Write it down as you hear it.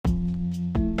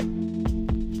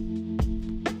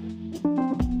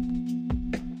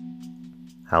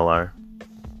Hello.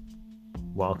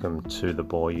 Welcome to the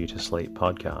Bore You to Sleep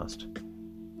podcast.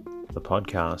 The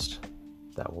podcast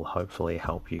that will hopefully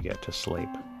help you get to sleep.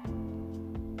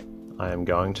 I am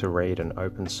going to read an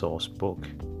open source book,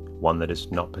 one that is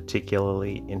not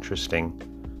particularly interesting,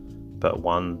 but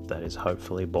one that is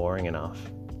hopefully boring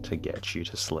enough to get you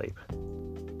to sleep.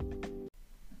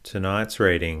 Tonight's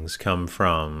readings come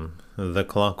from The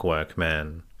Clockwork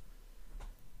Man,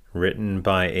 written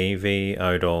by E.V.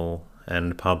 Odell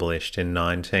and published in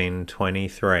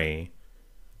 1923.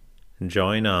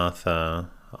 Join Arthur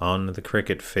on the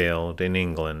cricket field in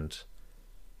England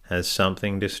as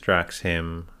something distracts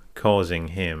him, causing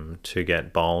him to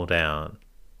get bowled out.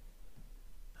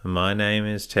 My name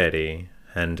is Teddy,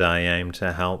 and I aim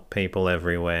to help people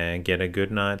everywhere get a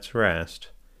good night's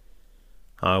rest.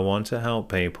 I want to help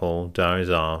people doze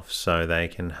off so they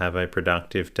can have a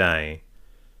productive day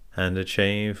and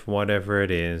achieve whatever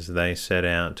it is they set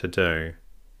out to do.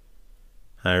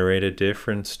 I read a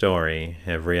different story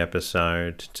every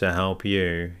episode to help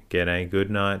you get a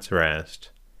good night's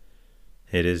rest.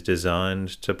 It is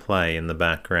designed to play in the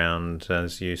background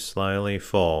as you slowly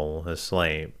fall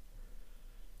asleep.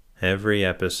 Every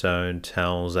episode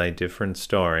tells a different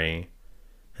story,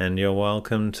 and you're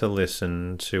welcome to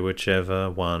listen to whichever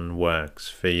one works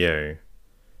for you.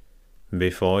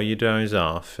 Before you doze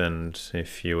off, and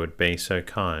if you would be so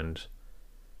kind,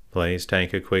 please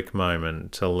take a quick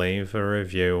moment to leave a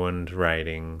review and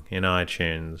rating in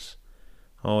iTunes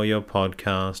or your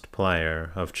podcast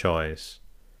player of choice.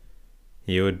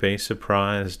 You would be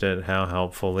surprised at how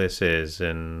helpful this is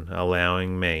in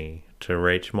allowing me to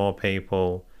reach more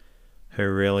people who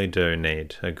really do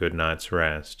need a good night's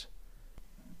rest.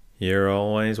 You're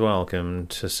always welcome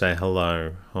to say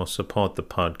hello or support the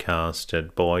podcast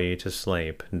at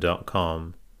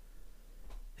boreyoutosleep.com.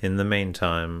 In the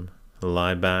meantime,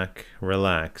 lie back,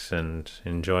 relax, and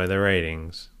enjoy the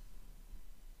readings.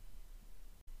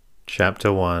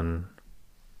 Chapter 1.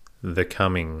 The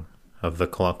Coming of the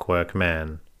Clockwork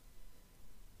Man.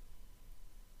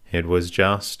 It was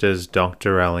just as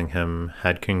Dr. Ellingham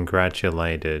had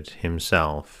congratulated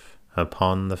himself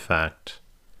upon the fact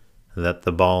that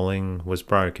the bowling was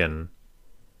broken,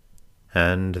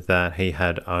 and that he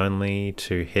had only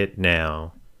to hit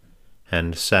now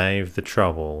and save the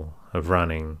trouble of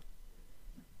running.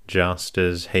 Just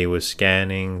as he was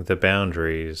scanning the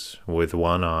boundaries with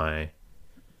one eye,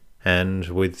 and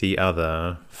with the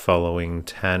other following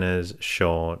Tanner's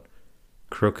short,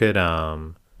 crooked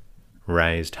arm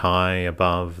raised high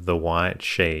above the white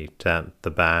sheet at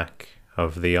the back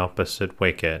of the opposite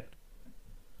wicket,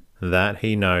 that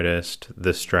he noticed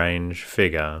the strange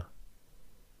figure.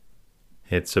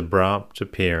 Its abrupt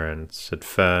appearance at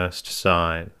first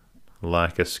sight,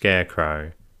 like a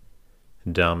scarecrow,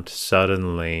 dumped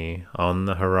suddenly on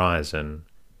the horizon,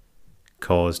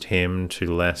 caused him to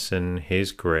lessen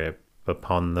his grip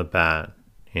upon the bat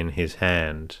in his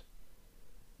hand.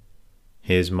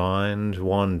 His mind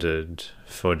wandered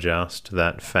for just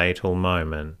that fatal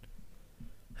moment,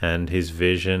 and his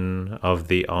vision of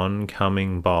the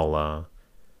oncoming bowler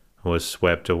was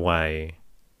swept away,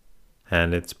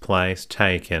 and its place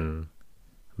taken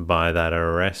by that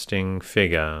arresting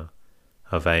figure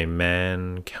of a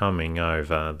man coming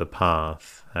over the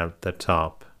path at the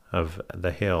top of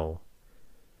the hill,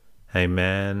 a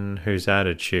man whose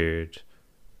attitude,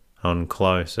 on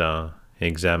closer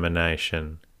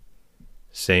examination,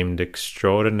 seemed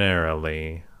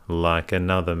extraordinarily like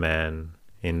another man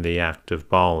in the act of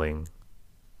bowling.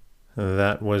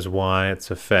 That was why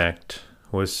its effect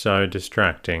was so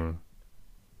distracting.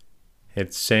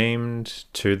 It seemed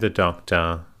to the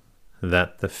doctor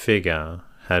that the figure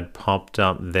had popped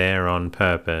up there on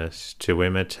purpose to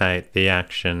imitate the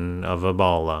action of a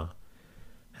bowler,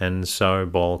 and so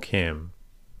balk him.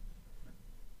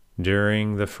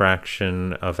 During the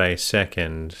fraction of a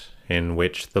second in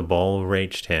which the ball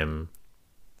reached him,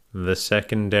 the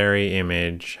secondary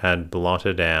image had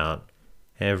blotted out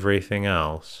everything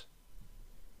else.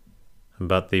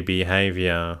 But the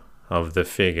behavior of the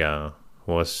figure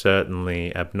was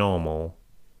certainly abnormal.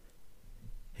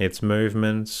 Its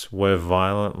movements were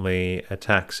violently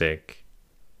ataxic.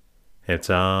 Its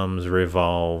arms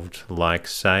revolved like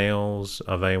sails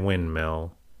of a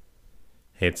windmill.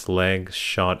 Its legs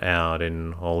shot out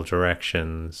in all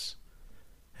directions,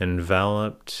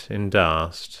 enveloped in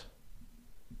dust.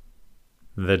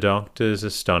 The doctor's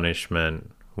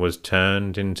astonishment was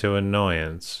turned into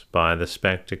annoyance by the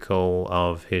spectacle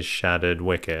of his shattered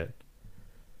wicket.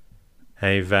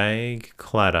 A vague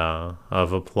clatter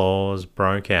of applause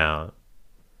broke out.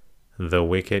 The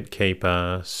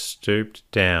wicket-keeper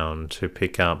stooped down to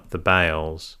pick up the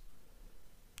bails.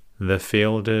 The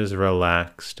fielders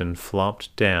relaxed and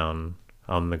flopped down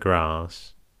on the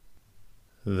grass.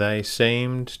 They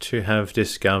seemed to have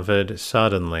discovered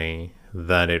suddenly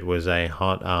that it was a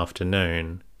hot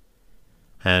afternoon,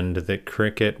 and that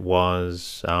cricket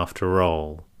was, after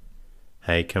all,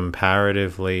 a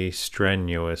comparatively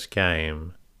strenuous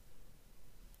game.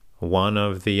 One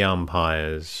of the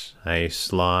umpires, a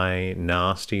sly,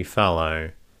 nasty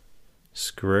fellow,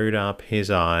 screwed up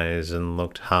his eyes and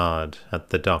looked hard at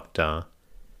the doctor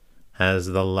as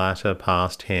the latter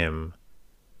passed him,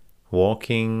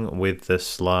 walking with the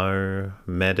slow,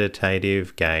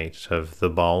 meditative gait of the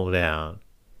bowled out,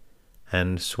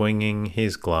 and swinging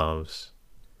his gloves.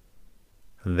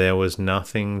 There was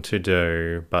nothing to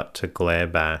do but to glare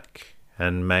back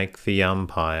and make the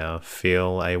umpire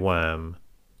feel a worm.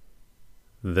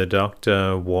 The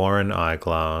doctor wore an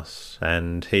eyeglass,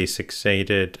 and he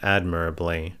succeeded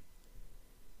admirably.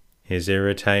 His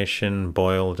irritation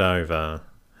boiled over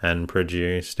and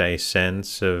produced a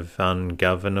sense of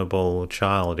ungovernable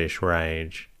childish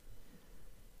rage.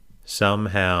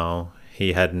 Somehow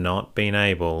he had not been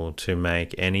able to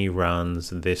make any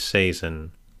runs this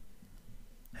season,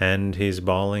 and his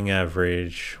bowling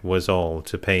average was all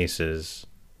to pieces.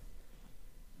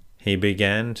 He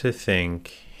began to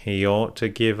think he ought to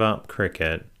give up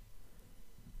cricket.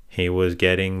 He was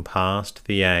getting past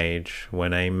the age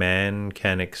when a man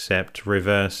can accept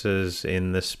reverses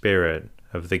in the spirit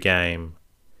of the game,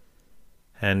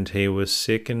 and he was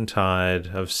sick and tired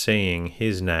of seeing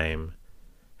his name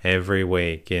every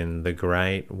week in the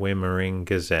Great Wimmering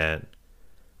Gazette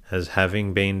as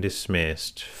having been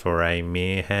dismissed for a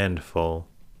mere handful.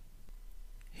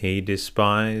 He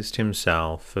despised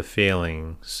himself for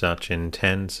feeling such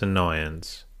intense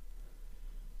annoyance.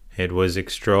 It was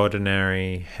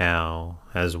extraordinary how,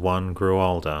 as one grew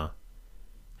older,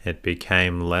 it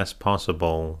became less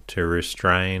possible to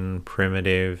restrain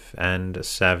primitive and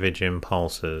savage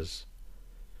impulses.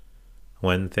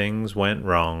 When things went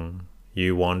wrong,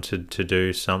 you wanted to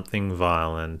do something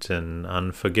violent and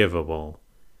unforgivable,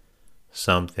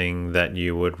 something that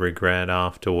you would regret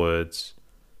afterwards,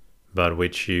 but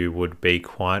which you would be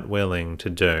quite willing to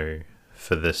do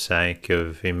for the sake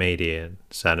of immediate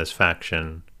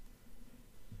satisfaction.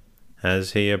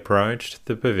 As he approached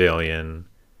the pavilion,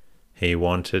 he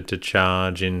wanted to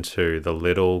charge into the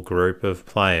little group of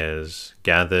players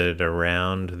gathered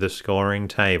around the scoring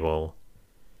table.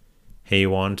 He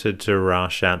wanted to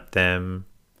rush at them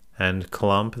and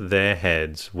clump their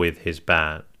heads with his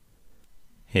bat.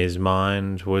 His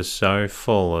mind was so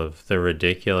full of the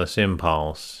ridiculous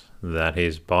impulse that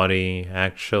his body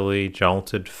actually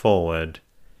jolted forward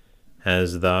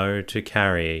as though to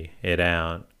carry it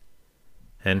out,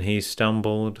 and he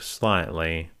stumbled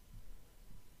slightly.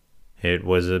 It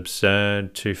was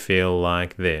absurd to feel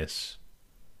like this,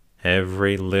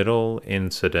 every little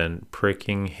incident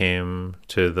pricking him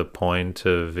to the point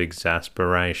of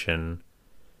exasperation,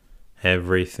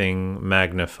 everything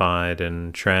magnified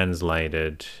and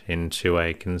translated into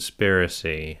a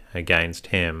conspiracy against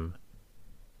him.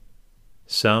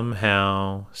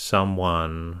 Somehow,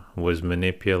 someone was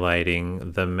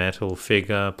manipulating the metal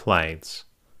figure plates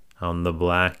on the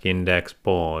black index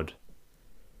board.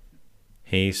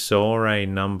 He saw a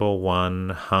number 1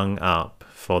 hung up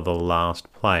for the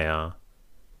last player.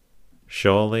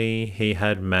 Surely he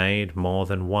had made more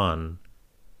than one.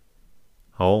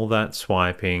 All that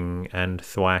swiping and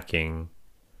thwacking,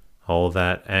 all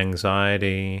that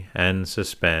anxiety and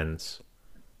suspense,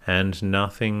 and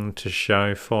nothing to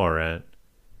show for it.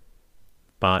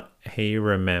 But he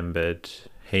remembered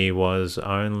he was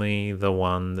only the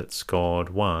one that scored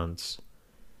once,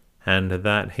 and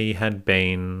that he had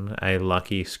been a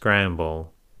lucky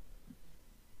scramble.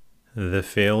 The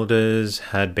fielders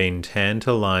had been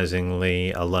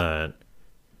tantalizingly alert.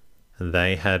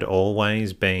 They had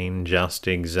always been just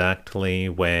exactly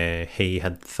where he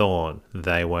had thought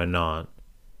they were not.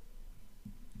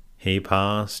 He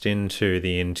passed into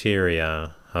the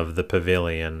interior of the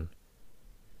pavilion.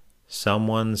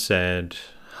 Someone said,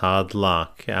 "Hard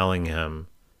luck, Allingham,"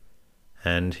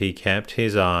 and he kept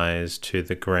his eyes to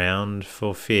the ground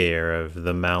for fear of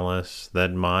the malice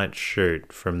that might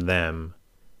shoot from them.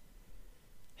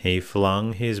 He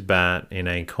flung his bat in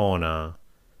a corner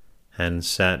and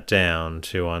sat down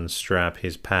to unstrap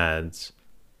his pads.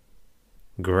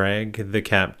 Greg, the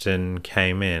captain,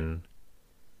 came in.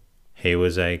 He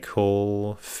was a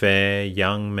cool, fair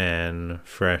young man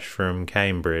fresh from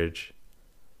Cambridge.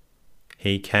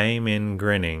 He came in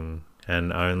grinning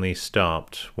and only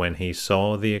stopped when he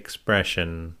saw the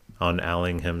expression on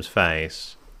Allingham's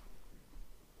face.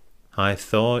 "I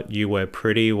thought you were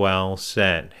pretty well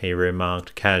set," he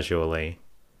remarked casually.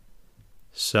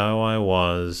 So I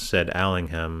was, said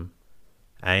Allingham,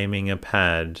 aiming a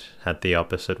pad at the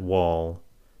opposite wall.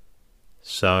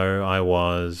 So I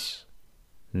was.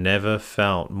 Never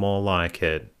felt more like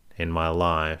it in my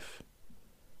life.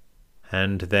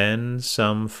 And then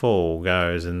some fool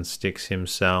goes and sticks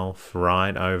himself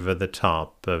right over the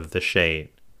top of the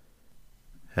sheet.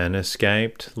 An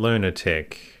escaped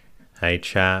lunatic, a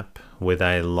chap with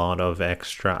a lot of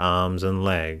extra arms and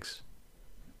legs.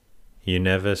 You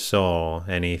never saw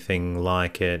anything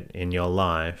like it in your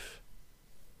life.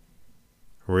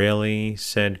 Really,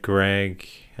 said Greg,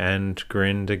 and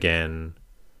grinned again.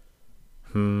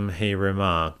 He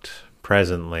remarked,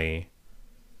 presently.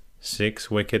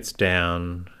 6 wickets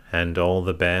down, and all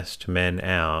the best men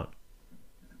out.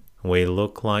 We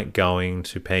look like going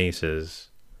to pieces,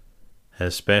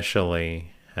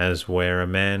 especially as we're a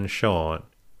man short.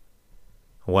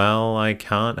 Well, I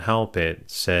can't help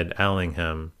it, said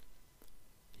Allingham.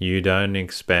 You don't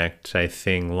expect a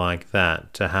thing like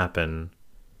that to happen.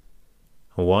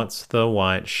 What's the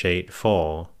white sheet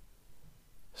for?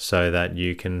 So that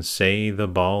you can see the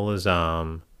bowler's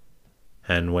arm,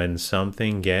 and when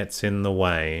something gets in the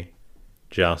way,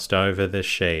 just over the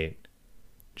sheet,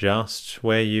 just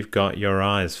where you've got your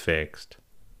eyes fixed.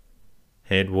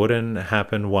 It wouldn't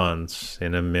happen once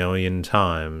in a million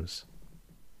times.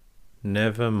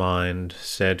 Never mind,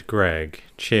 said Greg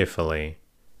cheerfully.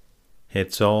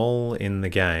 It's all in the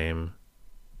game.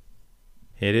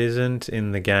 It isn't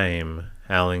in the game,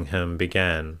 Allingham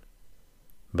began,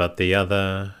 but the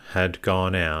other had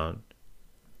gone out.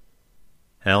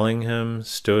 Allingham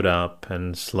stood up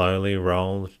and slowly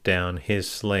rolled down his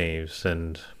sleeves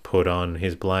and put on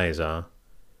his blazer.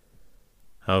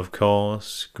 Of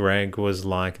course, Greg was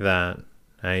like that,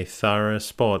 a thorough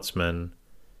sportsman,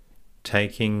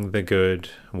 taking the good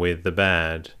with the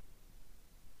bad.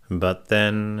 But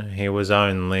then he was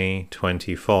only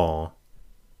 24.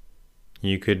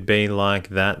 You could be like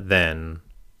that then,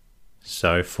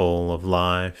 so full of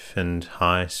life and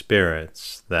high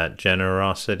spirits that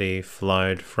generosity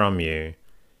flowed from you,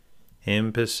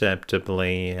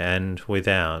 imperceptibly and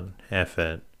without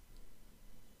effort.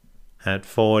 At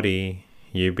 40,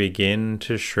 you begin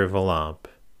to shrivel up,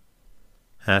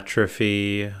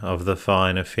 atrophy of the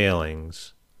finer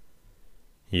feelings.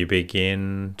 You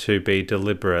begin to be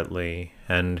deliberately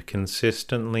and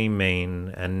consistently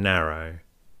mean and narrow.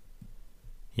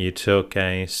 You took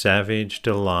a savage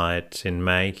delight in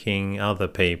making other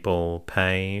people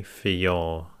pay for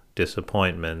your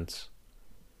disappointments.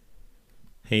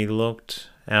 He looked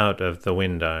out of the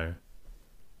window,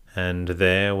 and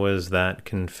there was that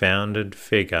confounded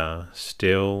figure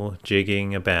still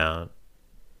jigging about.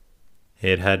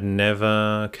 It had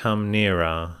never come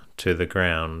nearer to the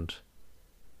ground.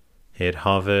 It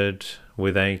hovered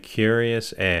with a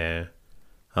curious air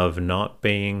of not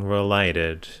being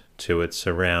related to its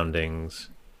surroundings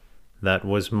that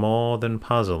was more than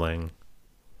puzzling.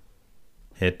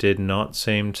 It did not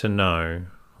seem to know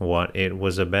what it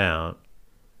was about,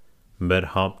 but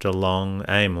hopped along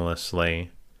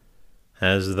aimlessly,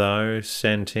 as though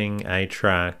scenting a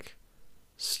track,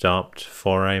 stopped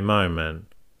for a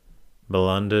moment,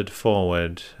 blundered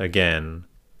forward again,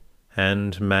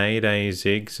 and made a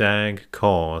zigzag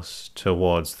course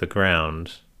towards the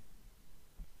ground.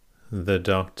 The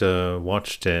doctor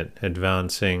watched it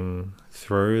advancing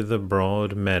through the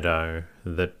broad meadow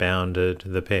that bounded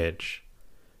the pitch,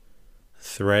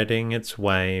 threading its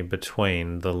way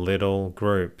between the little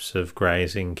groups of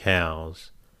grazing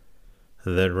cows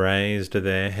that raised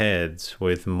their heads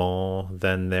with more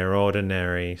than their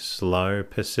ordinary slow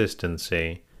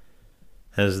persistency,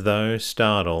 as though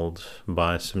startled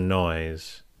by some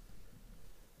noise.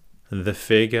 The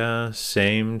figure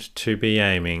seemed to be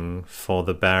aiming for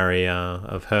the barrier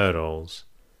of hurdles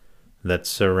that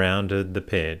surrounded the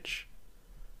pitch,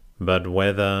 but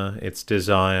whether its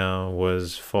desire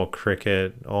was for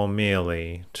cricket or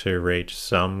merely to reach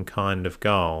some kind of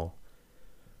goal,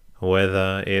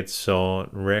 whether it sought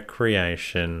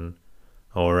recreation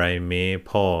or a mere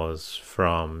pause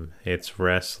from its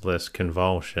restless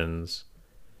convulsions,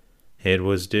 it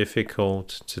was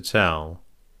difficult to tell.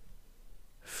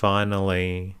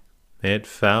 Finally, it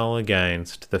fell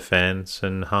against the fence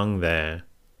and hung there,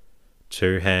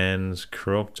 2 hands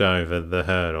crooked over the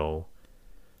hurdle,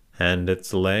 and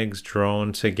its legs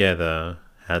drawn together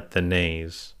at the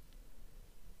knees.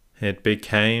 It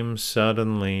became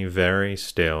suddenly very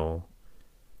still,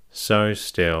 so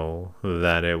still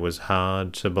that it was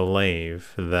hard to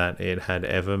believe that it had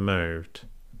ever moved.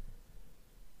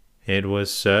 It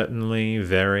was certainly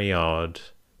very odd.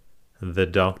 The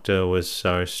doctor was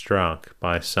so struck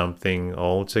by something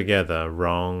altogether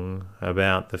wrong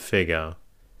about the figure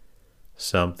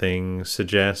something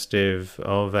suggestive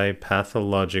of a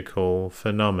pathological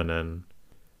phenomenon,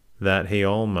 that he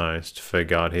almost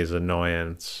forgot his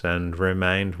annoyance and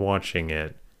remained watching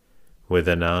it with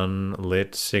an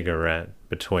unlit cigarette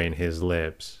between his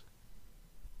lips.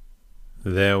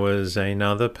 There was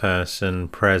another person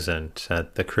present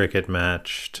at the cricket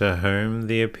match to whom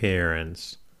the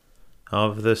appearance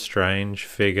of the strange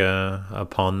figure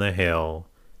upon the hill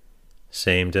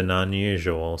seemed an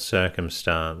unusual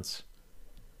circumstance.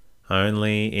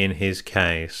 Only in his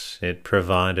case it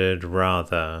provided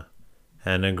rather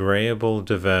an agreeable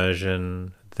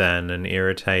diversion than an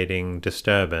irritating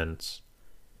disturbance.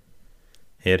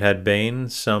 It had been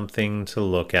something to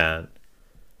look at,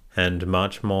 and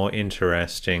much more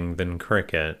interesting than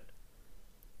cricket.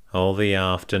 All the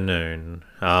afternoon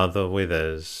Arthur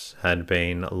Withers had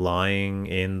been lying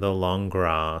in the long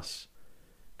grass,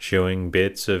 chewing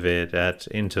bits of it at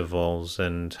intervals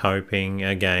and hoping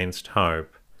against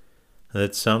hope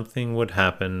that something would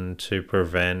happen to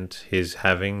prevent his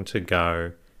having to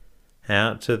go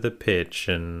out to the pitch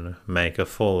and make a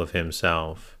fool of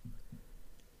himself.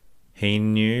 He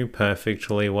knew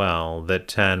perfectly well that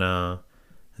Tanner,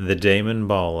 the demon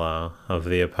bowler of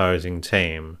the opposing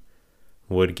team,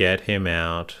 would get him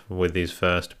out with his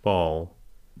first ball.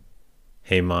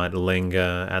 He might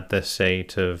linger at the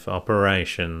seat of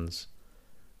operations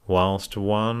whilst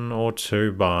 1 or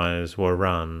 2 byes were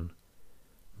run,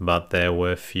 but there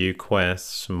were few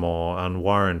quests more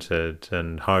unwarranted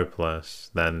and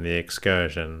hopeless than the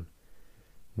excursion,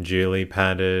 duly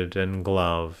padded and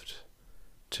gloved,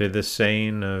 to the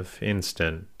scene of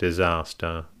instant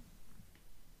disaster.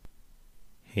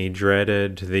 He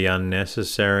dreaded the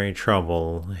unnecessary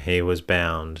trouble he was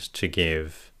bound to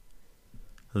give.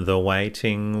 The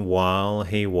waiting while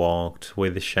he walked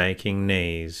with shaking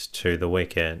knees to the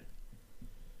wicket,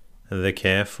 the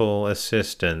careful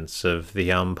assistance of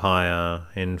the umpire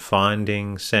in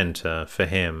finding centre for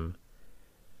him,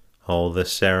 all the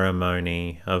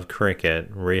ceremony of cricket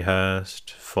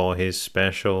rehearsed for his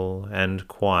special and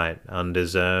quite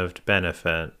undeserved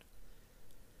benefit.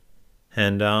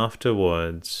 And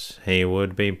afterwards he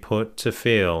would be put to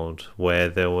field where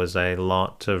there was a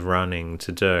lot of running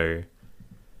to do,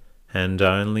 and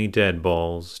only dead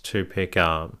balls to pick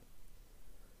up.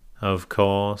 Of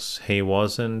course, he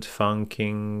wasn't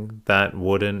funking that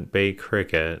wouldn't be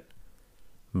cricket,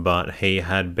 but he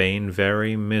had been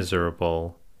very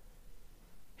miserable.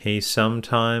 He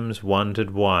sometimes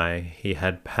wondered why he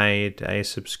had paid a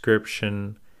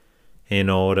subscription in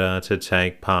order to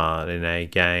take part in a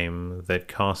game that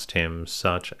cost him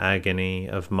such agony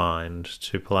of mind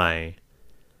to play.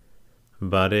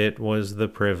 But it was the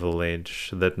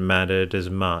privilege that mattered as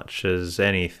much as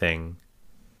anything,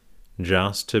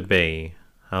 just to be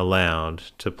allowed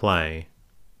to play.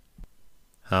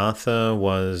 Arthur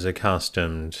was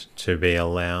accustomed to be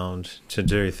allowed to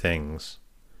do things.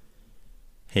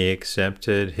 He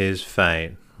accepted his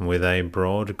fate with a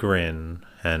broad grin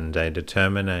and a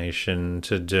determination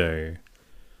to do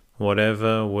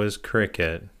whatever was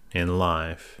cricket in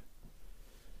life.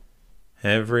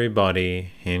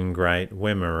 Everybody in Great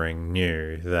Wimmering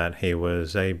knew that he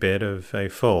was a bit of a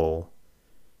fool,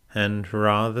 and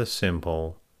rather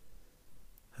simple.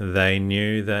 They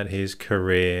knew that his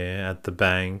career at the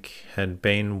bank had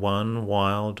been one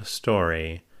wild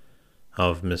story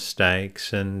of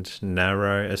mistakes and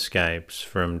narrow escapes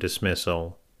from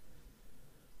dismissal.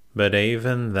 But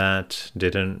even that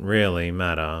didn't really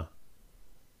matter.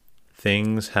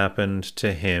 Things happened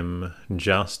to him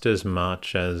just as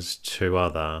much as to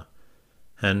other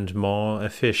and more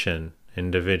efficient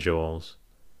individuals.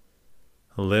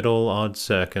 Little odd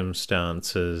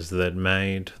circumstances that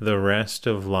made the rest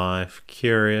of life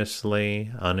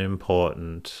curiously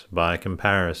unimportant by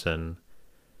comparison.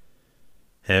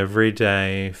 Every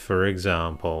day, for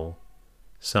example,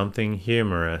 something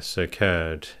humorous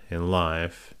occurred in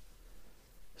life,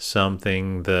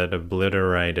 something that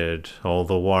obliterated all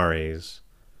the worries,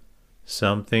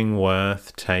 something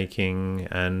worth taking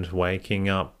and waking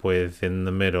up with in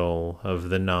the middle of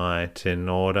the night in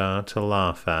order to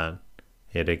laugh at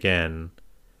it again.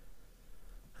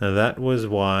 That was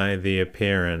why the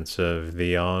appearance of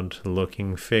the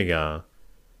odd-looking figure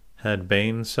had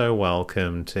been so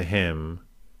welcome to him.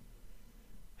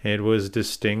 It was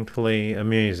distinctly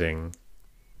amusing.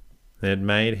 It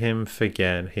made him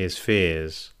forget his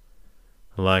fears.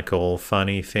 Like all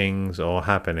funny things or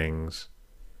happenings,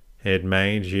 it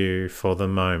made you, for the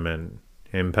moment,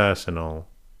 impersonal.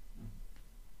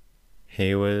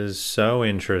 He was so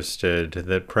interested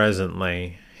that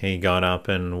presently he got up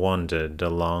and wandered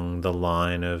along the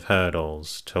line of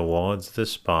hurdles towards the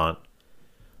spot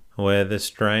where the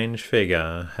strange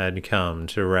figure had come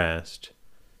to rest.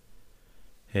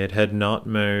 It had not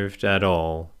moved at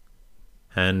all,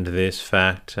 and this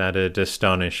fact added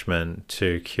astonishment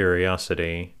to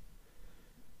curiosity.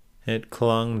 It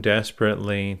clung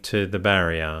desperately to the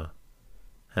barrier,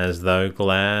 as though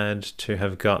glad to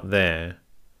have got there.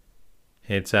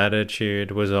 Its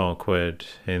attitude was awkward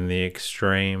in the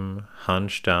extreme,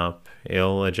 hunched up,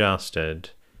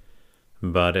 ill-adjusted,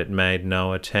 but it made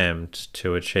no attempt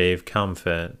to achieve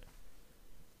comfort.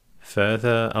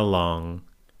 Further along,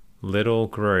 little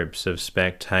groups of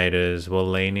spectators were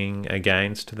leaning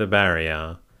against the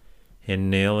barrier in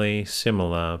nearly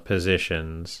similar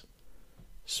positions,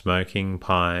 smoking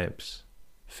pipes,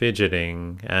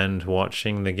 fidgeting and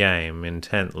watching the game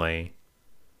intently.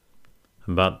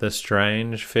 But the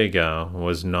strange figure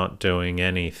was not doing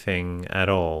anything at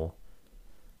all,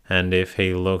 and if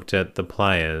he looked at the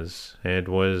players, it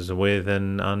was with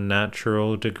an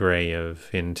unnatural degree of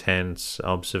intense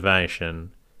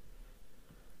observation.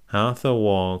 Arthur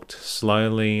walked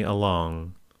slowly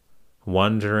along,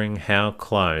 wondering how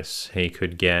close he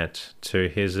could get to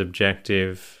his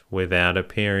objective without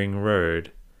appearing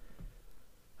rude.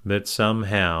 But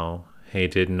somehow he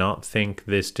did not think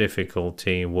this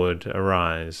difficulty would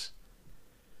arise.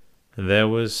 There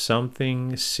was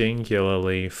something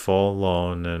singularly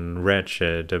forlorn and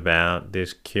wretched about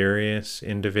this curious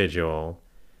individual,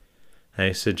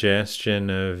 a suggestion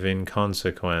of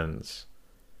inconsequence.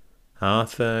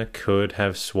 Arthur could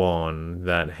have sworn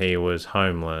that he was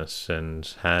homeless and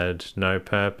had no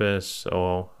purpose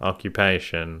or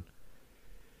occupation.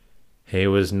 He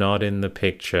was not in the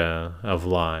picture of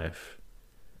life,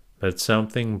 but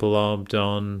something blobbed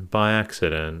on by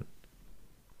accident.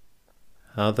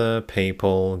 Other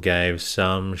people gave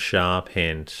some sharp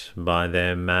hint by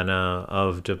their manner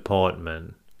of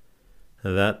deportment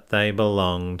that they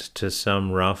belonged to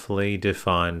some roughly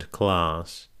defined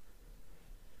class.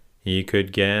 You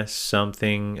could guess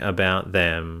something about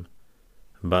them,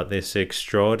 but this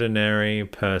extraordinary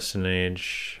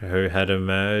personage who had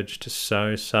emerged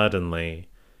so suddenly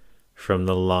from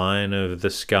the line of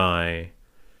the sky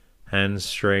and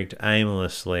streaked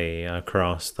aimlessly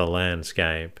across the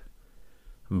landscape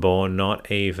bore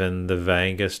not even the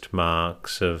vaguest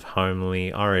marks of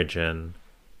homely origin.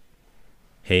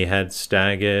 He had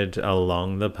staggered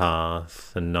along the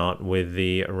path, not with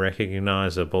the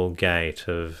recognizable gait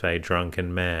of a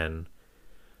drunken man,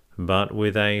 but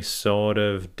with a sort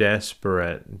of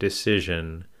desperate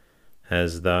decision,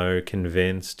 as though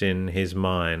convinced in his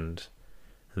mind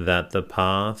that the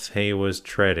path he was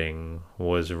treading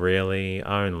was really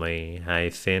only a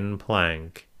thin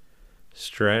plank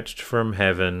stretched from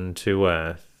heaven to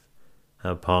earth,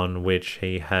 upon which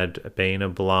he had been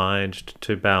obliged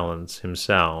to balance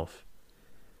himself,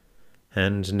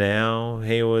 and now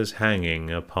he was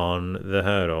hanging upon the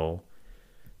hurdle,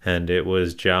 and it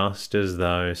was just as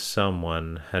though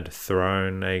someone had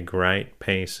thrown a great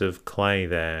piece of clay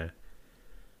there,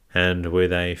 and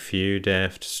with a few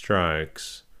deft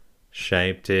strokes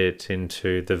shaped it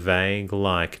into the vague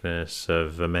likeness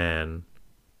of a man.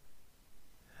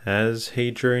 As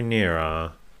he drew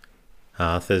nearer,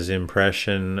 Arthur's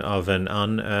impression of an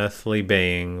unearthly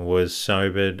being was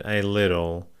sobered a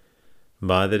little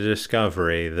by the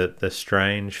discovery that the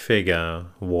strange figure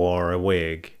wore a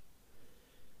wig.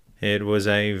 It was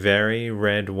a very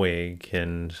red wig,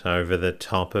 and over the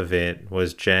top of it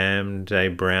was jammed a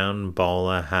brown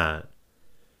bowler hat.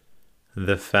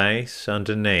 The face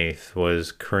underneath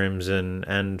was crimson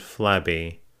and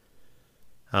flabby.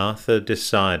 Arthur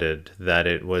decided that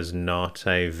it was not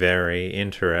a very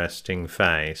interesting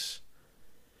face.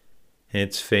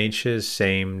 Its features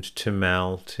seemed to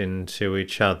melt into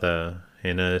each other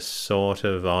in a sort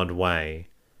of odd way.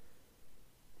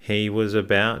 He was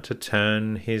about to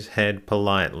turn his head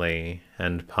politely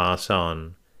and pass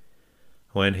on,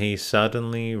 when he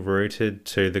suddenly rooted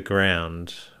to the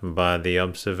ground by the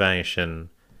observation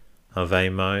of a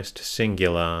most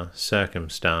singular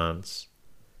circumstance.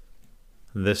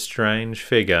 The strange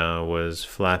figure was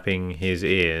flapping his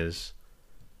ears,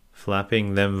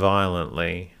 flapping them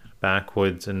violently,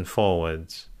 backwards and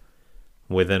forwards,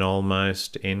 with an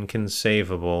almost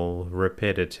inconceivable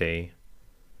rapidity.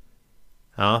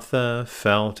 Arthur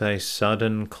felt a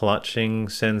sudden clutching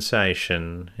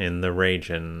sensation in the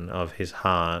region of his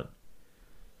heart.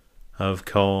 Of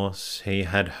course, he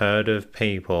had heard of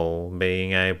people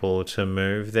being able to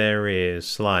move their ears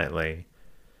slightly.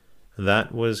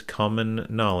 That was common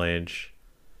knowledge,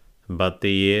 but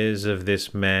the ears of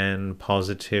this man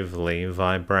positively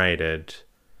vibrated.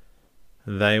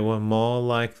 They were more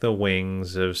like the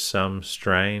wings of some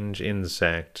strange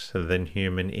insect than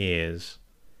human ears.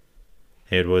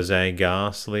 It was a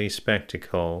ghastly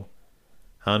spectacle,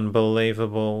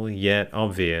 unbelievable yet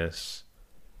obvious.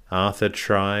 Arthur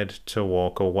tried to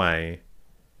walk away.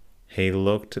 He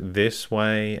looked this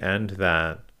way and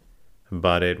that,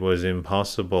 but it was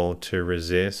impossible to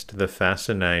resist the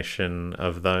fascination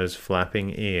of those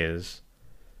flapping ears.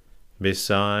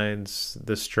 Besides,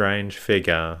 the strange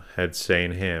figure had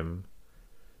seen him.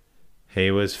 He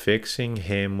was fixing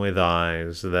him with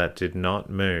eyes that did not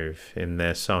move in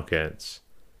their sockets,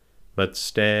 but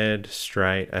stared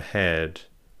straight ahead,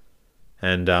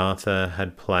 and Arthur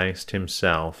had placed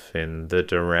himself in the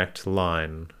direct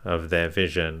line of their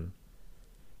vision.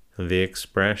 The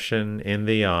expression in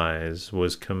the eyes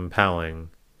was compelling,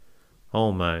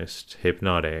 almost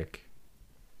hypnotic.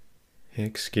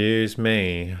 "Excuse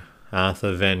me,"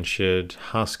 Arthur ventured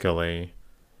huskily.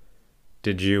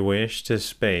 "Did you wish to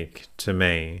speak to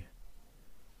me?"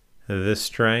 The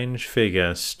strange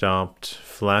figure stopped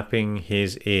flapping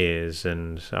his ears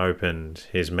and opened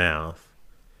his mouth.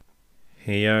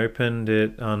 He opened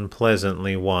it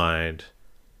unpleasantly wide,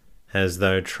 as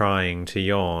though trying to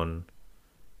yawn.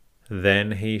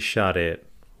 Then he shut it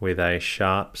with a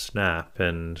sharp snap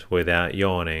and without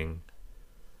yawning.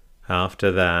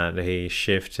 After that he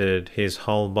shifted his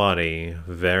whole body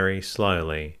very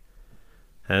slowly,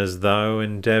 as though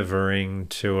endeavouring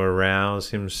to arouse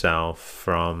himself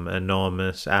from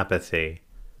enormous apathy.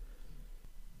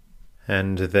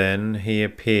 And then he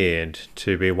appeared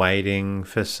to be waiting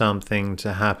for something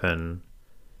to happen.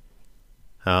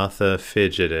 Arthur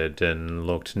fidgeted and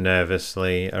looked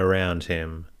nervously around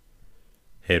him.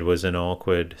 It was an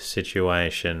awkward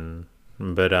situation,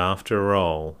 but after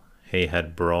all, he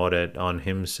had brought it on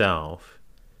himself.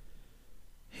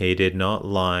 He did not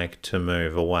like to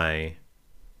move away.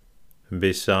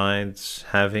 Besides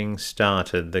having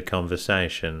started the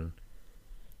conversation,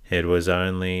 it was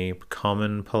only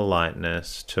common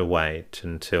politeness to wait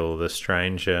until the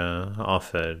stranger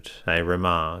offered a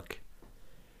remark.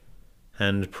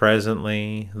 And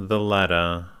presently the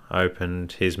latter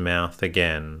opened his mouth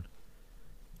again.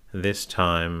 This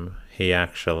time he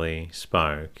actually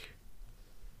spoke.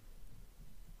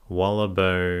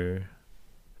 "Wallaboo,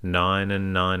 9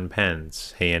 and 9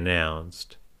 pence," he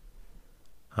announced.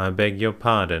 "I beg your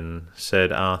pardon,"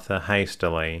 said Arthur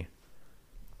hastily.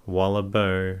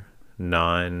 "Wallaboo,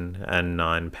 9 and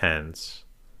 9 pence."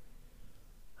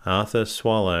 Arthur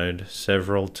swallowed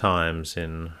several times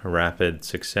in rapid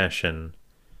succession.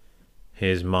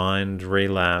 His mind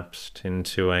relapsed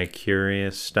into a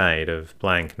curious state of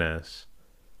blankness.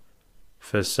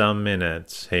 For some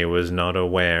minutes he was not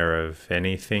aware of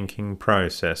any thinking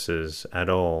processes at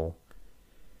all.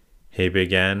 He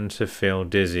began to feel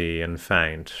dizzy and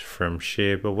faint from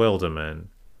sheer bewilderment,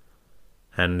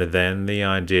 and then the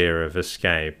idea of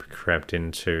escape crept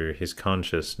into his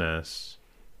consciousness.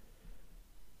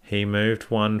 He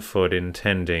moved one foot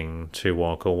intending to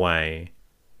walk away,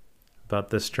 but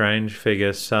the strange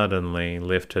figure suddenly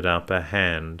lifted up a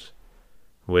hand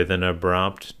with an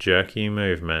abrupt, jerky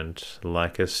movement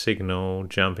like a signal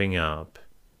jumping up.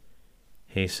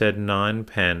 He said 9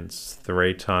 pence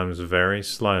 3 times very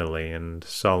slowly and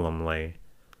solemnly,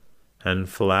 and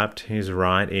flapped his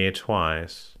right ear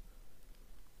twice.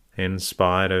 In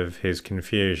spite of his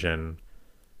confusion,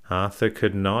 Arthur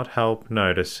could not help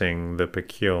noticing the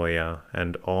peculiar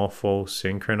and awful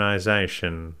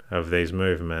synchronization of these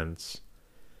movements.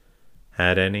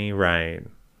 At any rate,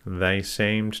 they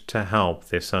seemed to help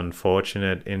this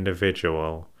unfortunate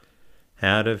individual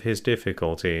out of his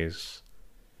difficulties.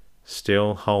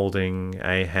 Still holding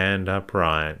a hand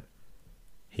upright,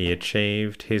 he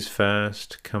achieved his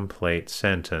first complete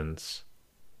sentence.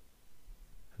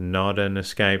 "Not an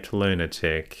escaped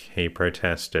lunatic," he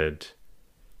protested,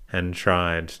 and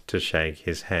tried to shake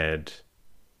his head.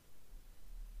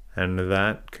 And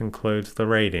that concludes the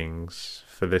readings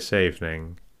for this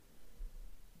evening.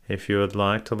 If you would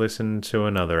like to listen to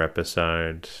another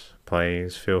episode,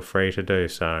 please feel free to do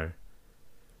so.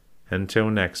 Until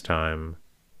next time,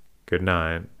 good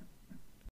night.